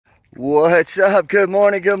What's up? Good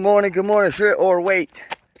morning, good morning, good morning. Or wait,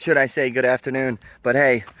 should I say good afternoon? But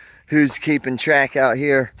hey, who's keeping track out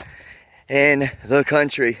here in the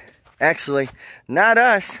country? Actually, not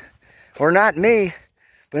us, or not me,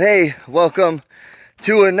 but hey, welcome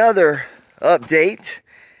to another update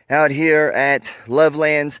out here at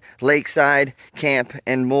Loveland Lakeside Camp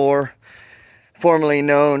and More, formerly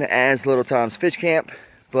known as Little Tom's Fish Camp.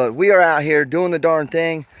 But we are out here doing the darn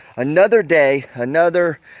thing. Another day,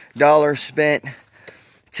 another dollar spent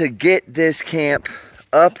to get this camp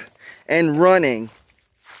up and running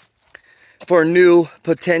for new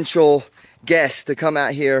potential guests to come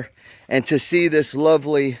out here and to see this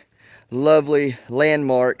lovely, lovely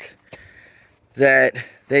landmark that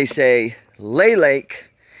they say Lake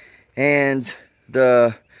and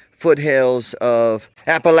the foothills of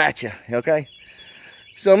Appalachia, okay?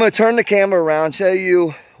 So I'm going to turn the camera around, show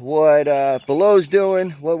you what Below's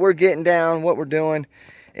doing, what we're getting down. What we're doing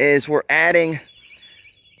is we're adding,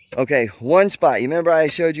 okay, one spot. You remember I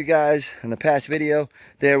showed you guys in the past video,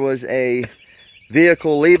 there was a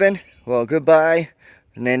vehicle leaving. Well, goodbye.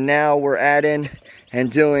 And then now we're adding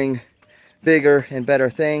and doing bigger and better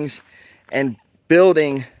things and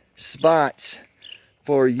building spots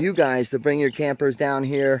for you guys to bring your campers down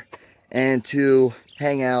here and to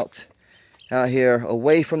hang out here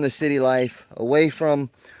away from the city life, away from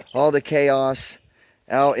all the chaos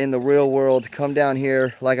out in the real world. Come down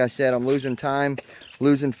here. Like I said, I'm losing time,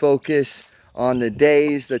 losing focus on the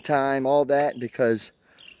days, the time, all that, because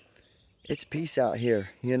it's peace out here,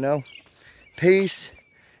 you know? Peace,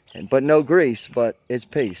 but no grease, but it's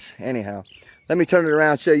peace. Anyhow, let me turn it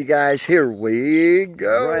around, show you guys. Here we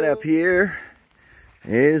go. Right up here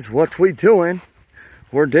is what we doing.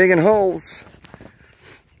 We're digging holes.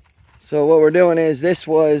 So what we're doing is, this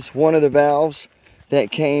was one of the valves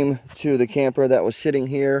that came to the camper that was sitting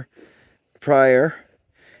here prior.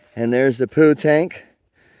 And there's the poo tank,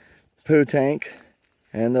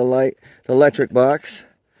 and the electric box.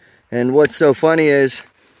 And what's so funny is,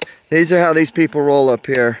 these are how these people roll up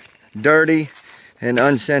here, dirty and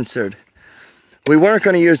uncensored. We weren't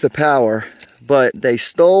going to use the power, but they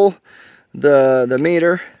stole the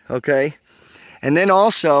meter, okay? And then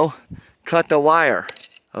also cut the wire.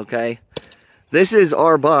 Okay, this is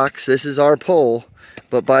our box, this is our pole,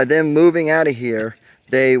 but by them moving out of here,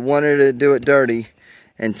 they wanted to do it dirty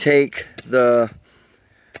and take the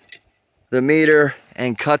meter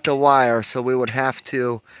and cut the wire, so we would have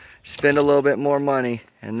to spend a little bit more money.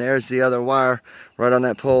 And there's the other wire right on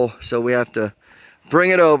that pole, so we have to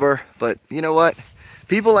bring it over. But you know what,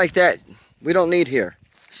 people like that we don't need here,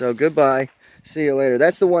 so goodbye, see you later.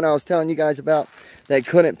 That's the one I was telling you guys about that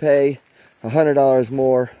couldn't pay $100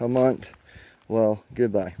 more a month. Well,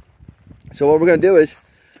 goodbye. So what we're going to do is,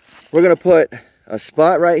 we're going to put a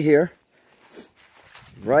spot right here.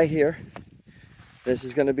 This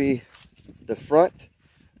is going to be the front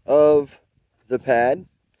of the pad.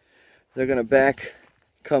 They're going to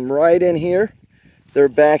come right in here. Their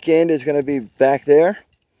back end is going to be back there.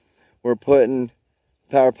 We're putting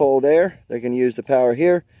power pole there. They can use the power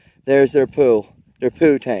here. There's their poo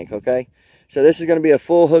tank, okay? So this is going to be a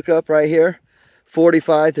full hookup right here,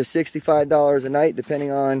 $45 to $65 a night,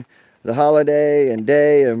 depending on the holiday and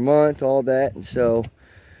day and month, all that. And so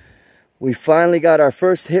we finally got our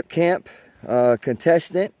first hip camp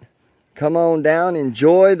contestant. Come on down,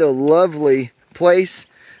 enjoy the lovely place.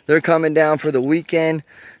 They're coming down for the weekend,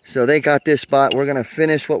 so they got this spot. We're going to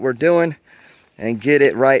finish what we're doing and get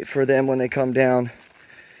it right for them when they come down.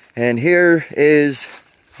 And here is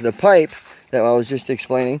the pipe that I was just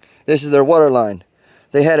explaining. This is their water line.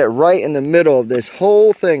 They had it right in the middle of this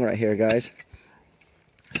whole thing right here, guys.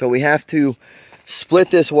 So we have to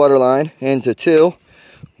split this water line into two.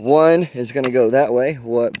 One is going to go that way.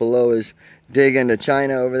 What Below is digging to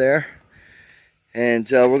China over there. And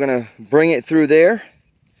we're going to bring it through there.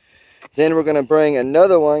 Then we're going to bring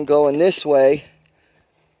another one going this way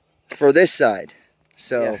for this side.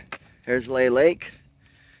 So yeah. Here's Lake.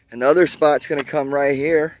 And the other spot's going to come right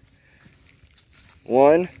here.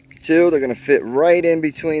 1, 2, they're going to fit right in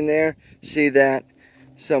between there. See that?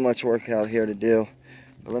 So much work out here to do.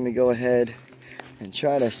 But let me go ahead and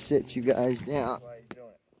try to sit you guys down. Why are you doing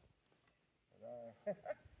it?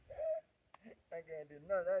 I can't do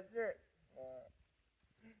none of that shit.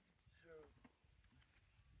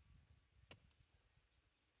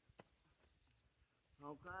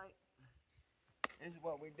 Okay. This is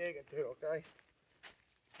what we dig it to, okay?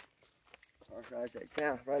 Okay, I said,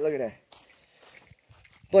 now, right, look at that.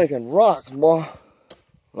 Blinking rocks, boy.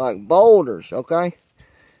 Like boulders, okay?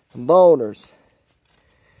 Boulders.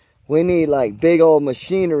 We need like big old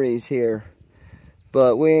machineries here.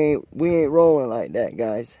 But we ain't rolling like that,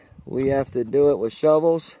 guys. we have to do it with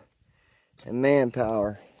shovels and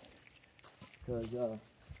manpower. Because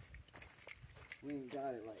we ain't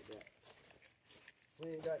got it like that.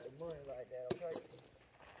 We ain't got the money like that, okay?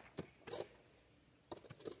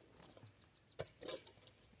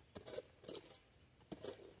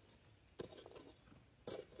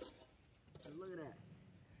 And look at that.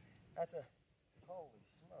 That's a, holy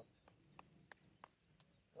smokes.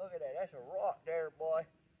 Look at that, that's a rock there, boy.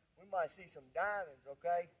 We might see some diamonds,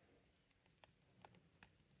 okay?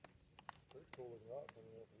 Pretty cool as rock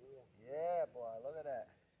coming up for real. Yeah, boy, look at that.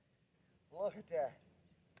 Look at that.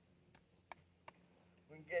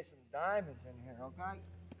 We can get some diamonds in here, okay?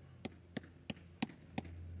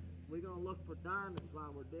 We're gonna look for diamonds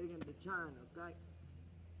while we're digging to China, okay?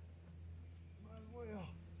 Might as well.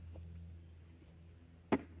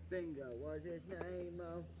 Bingo was his name,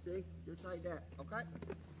 see? Just like that, okay?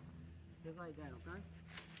 Just like that, okay?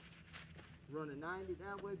 Run a 90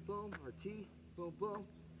 that way, boom, or T, boom, boom.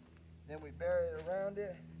 Then we bury it around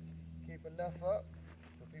it, keep enough up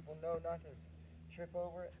so people know not to trip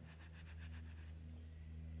over it.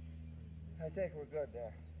 I think we're good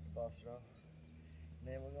there, boss Joe. And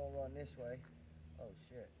then we're gonna run this way. Oh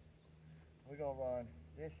shit. We're gonna run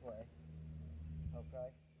this way, okay?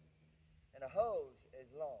 And the hose is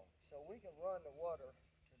long, so we can run the water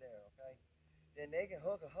to there, okay? Then they can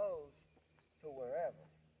hook a hose to wherever.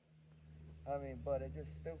 I mean, but it's just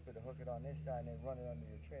stupid to hook it on this side and then run it under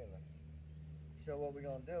your trailer. So what we're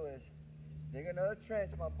gonna do is dig another trench,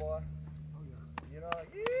 my boy. Oh yeah. You know,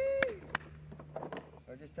 yee!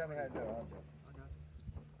 Or just tell me how to do it. I'll do it. Okay.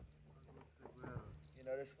 You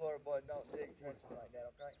know, this Florida boy don't dig trenches like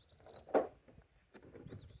that, okay?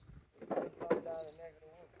 Just come down the neck of the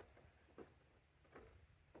woods.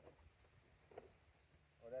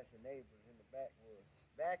 Oh, that's your neighbors in the backwoods.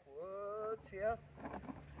 Backwoods here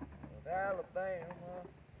of Alabama.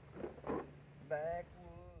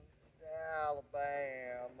 Backwoods,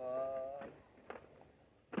 Alabama.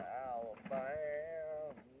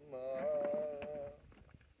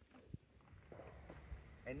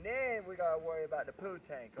 And then we gotta worry about the poo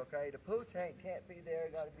tank, okay? The poo tank can't be there,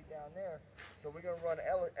 it gotta be down there. So we're gonna run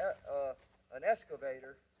an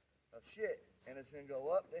excavator of shit, and it's gonna go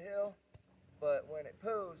up the hill, but when it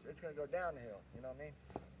poos, it's gonna go down the hill, you know what I mean?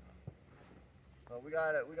 But we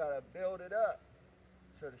gotta build it up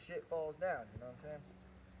so the shit falls down, you know what I'm saying?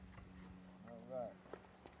 Alright.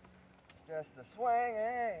 Just a swing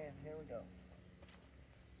and here we go.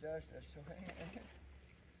 Just a swing.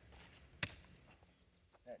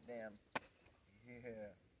 That damn,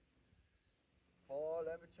 yeah. Boy,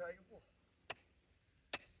 let me tell you what.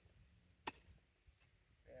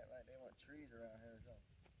 They act like they want trees around here or something.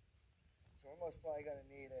 So we're most probably gonna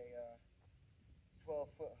need a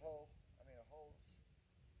 12-foot hole. I mean a hose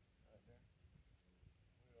right there.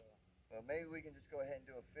 But maybe we can just go ahead and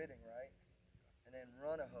do a fitting, right? And then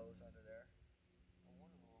run a hose under there. I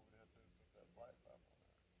wonder what we have to do to put that black pipe on there.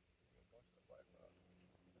 We got a bunch of that black pipe.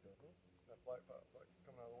 That black pipe like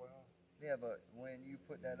coming out of the way off. Yeah, but when you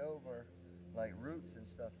put that over, like roots and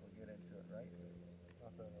stuff will get into it, right?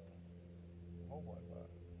 Not that whole black pipe.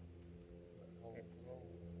 That whole road.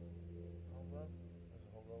 Whole road? There's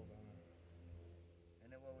a whole road down there.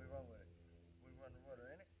 And then what we run with it? We run the rudder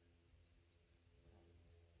in it?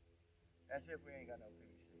 That's if we ain't got no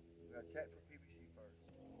PVC. We gotta check for PVC first.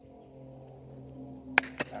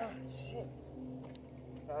 Ah, shit.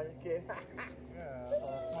 I just kidding. Yeah,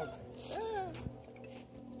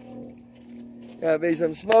 gotta be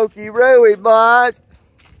some smoky rooey, boys.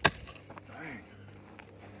 Dang.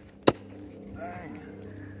 Dang.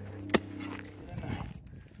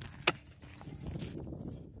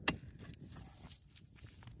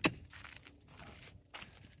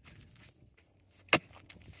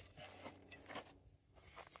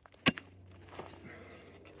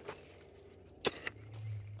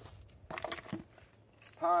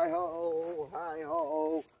 Hi-ho,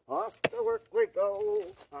 hi-ho, off to work we go.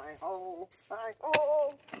 Hi-ho,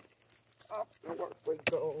 hi-ho, off to work we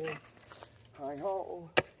go. Hi-ho,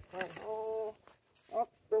 hi-ho, off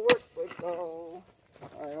to work we go.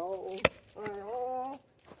 Hi-ho, hi-ho,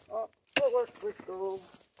 off to work we go.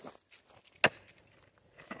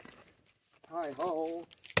 Hi-ho,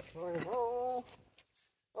 hi-ho,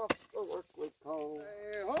 off to work we go.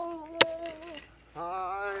 Hi-ho,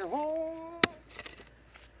 hi-ho.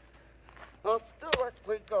 Off to work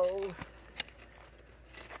we go.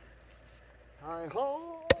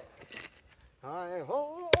 Hi-ho,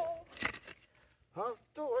 hi-ho, off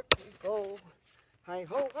to work we go.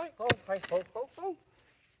 Hi-ho, hi-ho, hi-ho, ho-ho.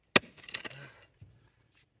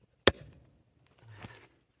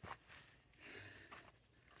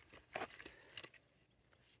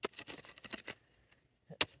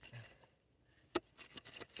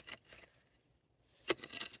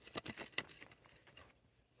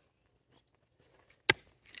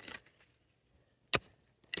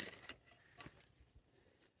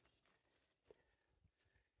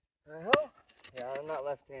 Yeah, I'm not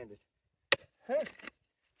left-handed.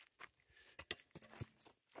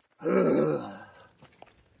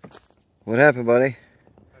 What happened, buddy?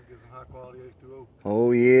 That gives a high quality H2O.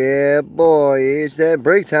 Oh yeah, boy, it's that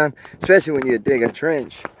break time, especially when you dig a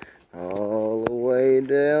trench all the way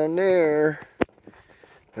down there.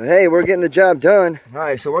 But hey, we're getting the job done. All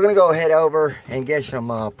right, so we're gonna go head over and get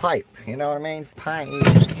some pipe. You know what I mean? Pipe.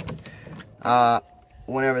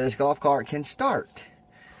 Whenever this golf cart can start.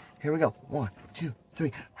 Here we go. 1, 2,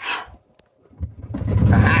 3.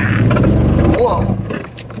 Whoa.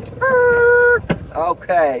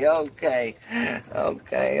 Okay. All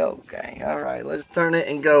right, let's turn it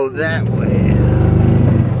and go that way.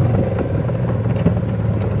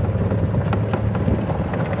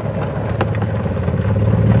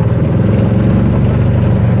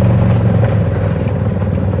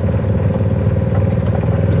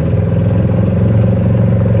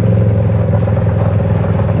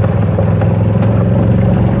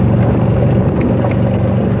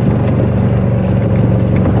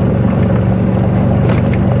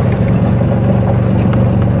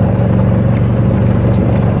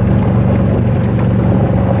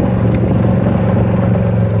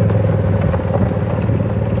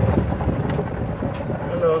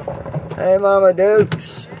 Hey, Mama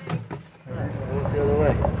Dukes. Walk the other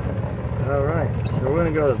way. All right, so we're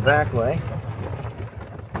gonna go the back way.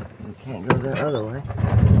 We can't go that other way.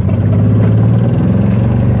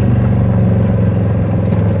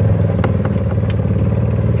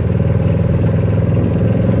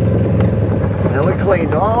 Now we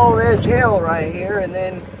cleaned all this hill right here and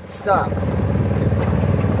then stopped.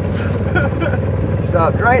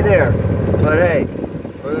 Stopped right there. But hey,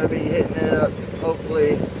 we're gonna be hitting it up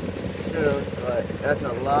hopefully soon, but that's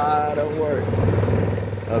a lot of work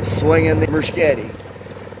of swinging the bruschetti.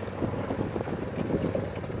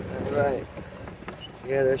 All right.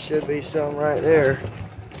 Yeah, there should be some right there.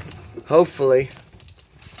 Hopefully.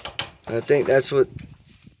 I think that's what,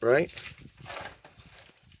 right?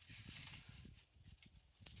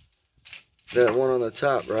 That one on the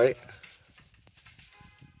top, right?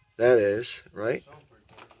 That is, right?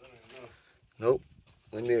 Nope.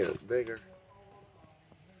 We need it bigger.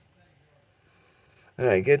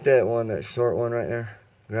 Alright, get that one, that short one right there.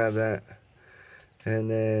 Grab that. And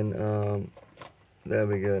then, that'll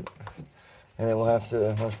be good. And then we'll have to,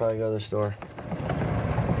 let's probably go to the store.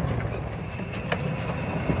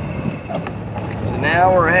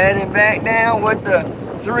 Now we're heading back down with the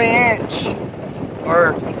 3-inch.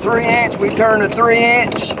 Or 3-inch, we turn a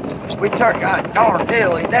 3-inch. We turn, god darn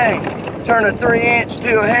diddly dang. Turn a 3-inch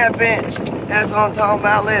to a 1/2 inch. That's what I'm talking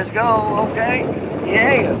about. Let's go, okay?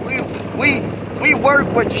 Yeah, we work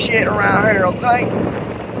with shit around here, okay?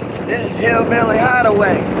 This is Hillbilly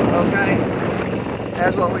Hideaway, okay?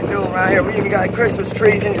 That's what we do around here. We even got Christmas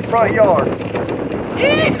trees in your front yard.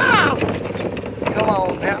 Yeah! Come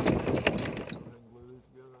on now.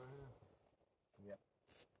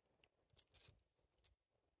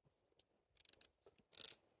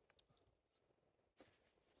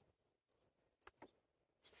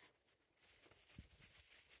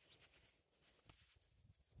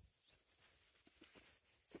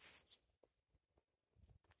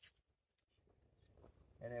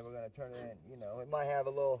 And then we're going to turn it in, you know, it might have a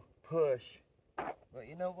little push, but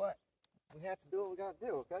you know what? We have to do what we got to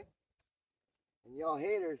do, okay? And y'all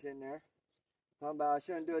haters in there, talking about I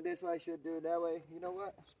shouldn't do it this way, I should do it that way. You know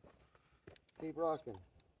what? Keep rocking,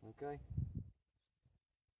 okay?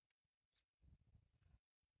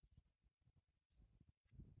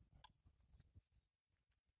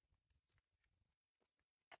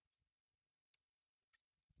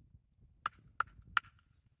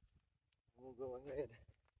 We'll go ahead.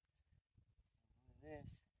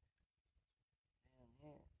 This down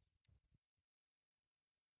here.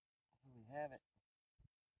 We have it.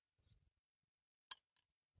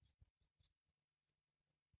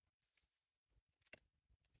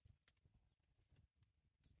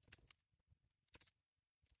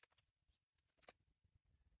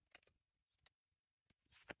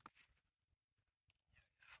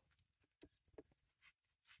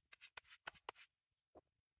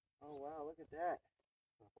 Oh wow, look at that.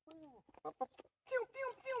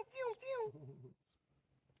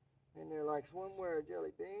 In there like swimwear,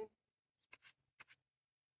 jelly bean.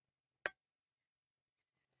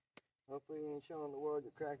 Hopefully you ain't showing the world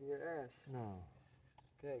the crack of your ass. No.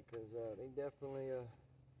 Okay, because they definitely,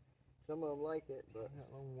 some of them like it, but...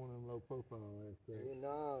 I don't want them low profile ass things. Yeah,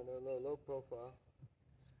 no, low profile.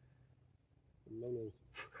 Low.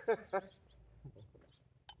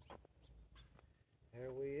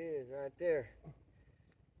 There we is, right there.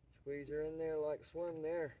 Squeeze her in there like swim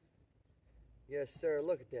there. Yes, sir,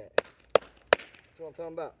 look at that. That's what I'm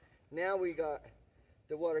talking about. Now we got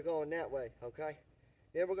the water going that way, okay?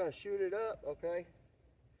 Then we're gonna shoot it up, okay?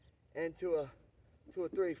 Into a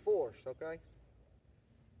 3/4, okay?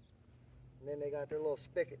 And then they got their little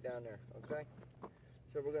spigot down there, okay?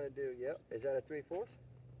 So we're gonna do, yep, is that a 3/4?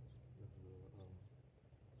 This is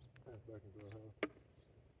half back into a half.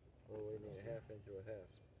 Well, we need a half into a half.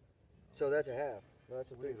 So that's a half. No,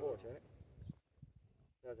 that's a 3/4, isn't it?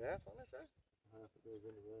 That's a half on this side? Half that goes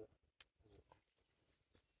into that.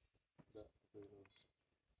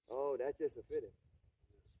 Oh, that's just a fitting.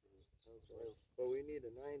 Okay. But we need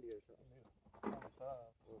a 90 or something.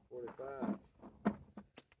 45. Or 45.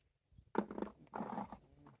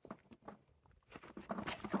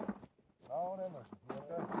 All in there.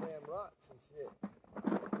 Okay. Damn rocks and shit.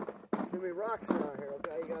 Too many rocks around here,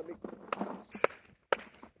 okay? You gotta be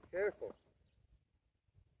careful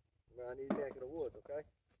around these neck of the woods, okay?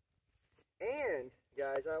 And,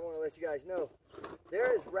 guys, I want to let you guys know,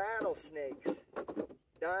 there is rattlesnakes,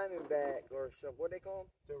 diamondback, or some, what do they call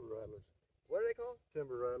them? Timber rattlers. What are they called?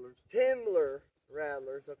 Timber rattlers. Timber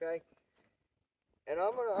rattlers, okay? And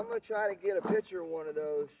I'm gonna try to get a picture of one of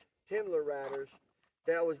those timber rattlers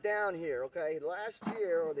that was down here, okay? Last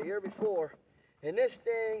year or the year before, and this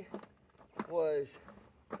thing was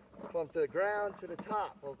from the ground to the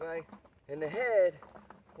top, okay? And the head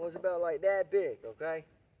was about like that big, okay?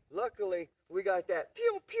 Luckily, we got that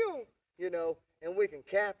pew pew, you know, and we can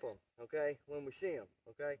cap them, okay, when we see them,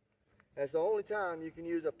 okay? That's the only time you can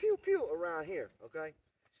use a pew pew around here, okay,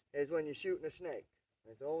 is when you're shooting a snake.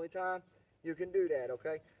 That's the only time you can do that,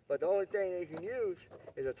 okay? But the only thing you can use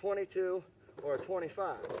is a 22 or a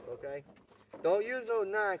 25, okay? Don't use no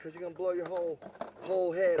 9 because you're going to blow your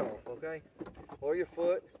whole head off, okay? Or your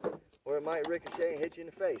foot, or it might ricochet and hit you in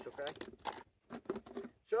the face, okay?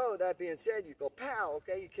 So, that being said, you go pow,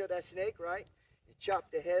 okay? You kill that snake, right? You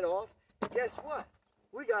chop the head off. And guess what?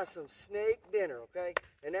 We got some snake dinner, okay?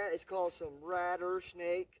 And that is called some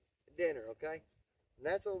rattlesnake dinner, okay? And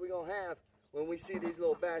that's what we're going to have when we see these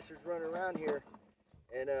little bastards running around here.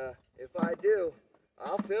 And if I do,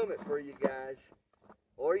 I'll film it for you guys.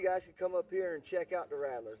 Or you guys can come up here and check out the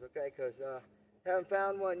rattlers, okay? Because haven't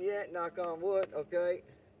found one yet, knock on wood, okay?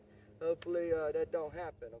 Hopefully that don't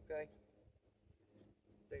happen, okay?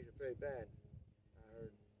 Things are pretty bad, I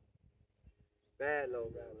heard. Bad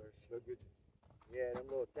little rattlers. No good. Yeah, them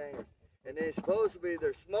little thingers. And then supposedly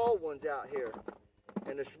there's small ones out here.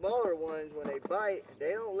 And the smaller ones, when they bite,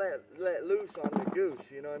 they don't let loose on the goose,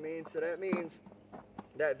 you know what I mean? So that means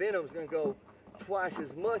that venom's gonna go twice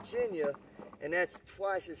as much in you, and that's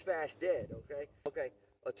twice as fast dead, okay? Okay,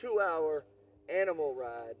 a 2-hour animal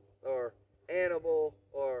ride, or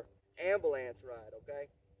ambulance ride, okay?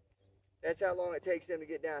 That's how long it takes them to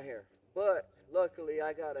get down here. But luckily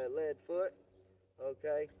I got a lead foot,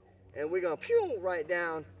 okay? And we're gonna pew right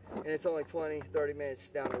down, and it's only 20-30 minutes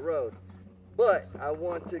down the road. But I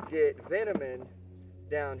want to get venoming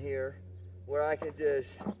down here where I can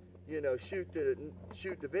just, you know, shoot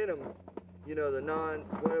the venom, you know, the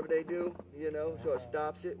whatever they do, you know, so it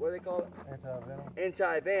stops it. What do they call it? Anti-venom.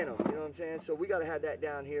 Anti-venom, you know what I'm saying? So we got to have that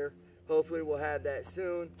down here. Hopefully we'll have that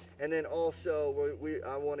soon. And then also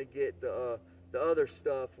I want to get the other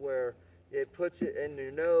stuff where it puts it in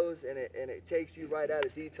your nose and it takes you right out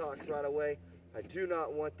of detox right away. I do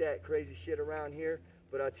not want that crazy shit around here.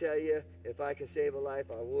 But I tell you, if I can save a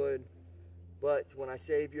life, I would. But when I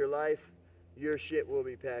save your life, your shit will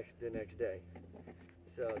be packed the next day.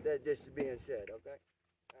 So that just being said, okay?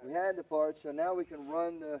 We had the parts, so now we can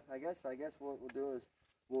run the, I guess what we'll do is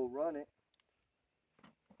we'll run it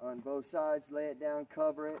on both sides, lay it down,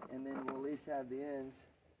 cover it, and then we'll at least have the ends.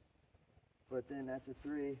 But then that's a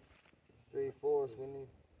 3/4 we need.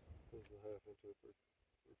 This is a half into a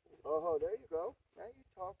 3/4. Oh, there you go. Now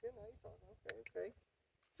you're talking, okay.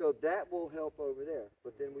 So that will help over there,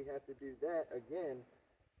 but then we have to do that again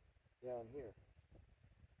down here.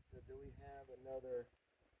 So do we have another?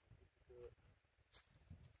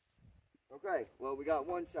 Okay, well we got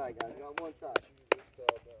one side, guys. We got one side. This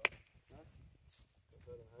style down. Huh? Cut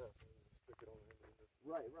that in half and just stick it on the end of this.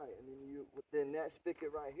 Right. And then that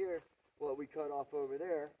spigot right here, what we cut off over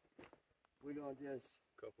there, we're gonna just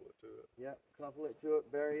Couple it to it. Yep, couple it to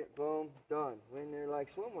it, bury it, boom, done. We're in there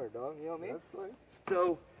like swimwear, dog, you know what I mean? That's right.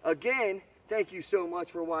 So, again, thank you so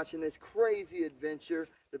much for watching this crazy adventure.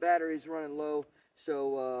 The battery's running low,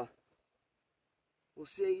 so we'll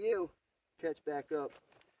see you. Catch back up.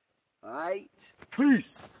 All right,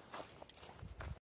 peace.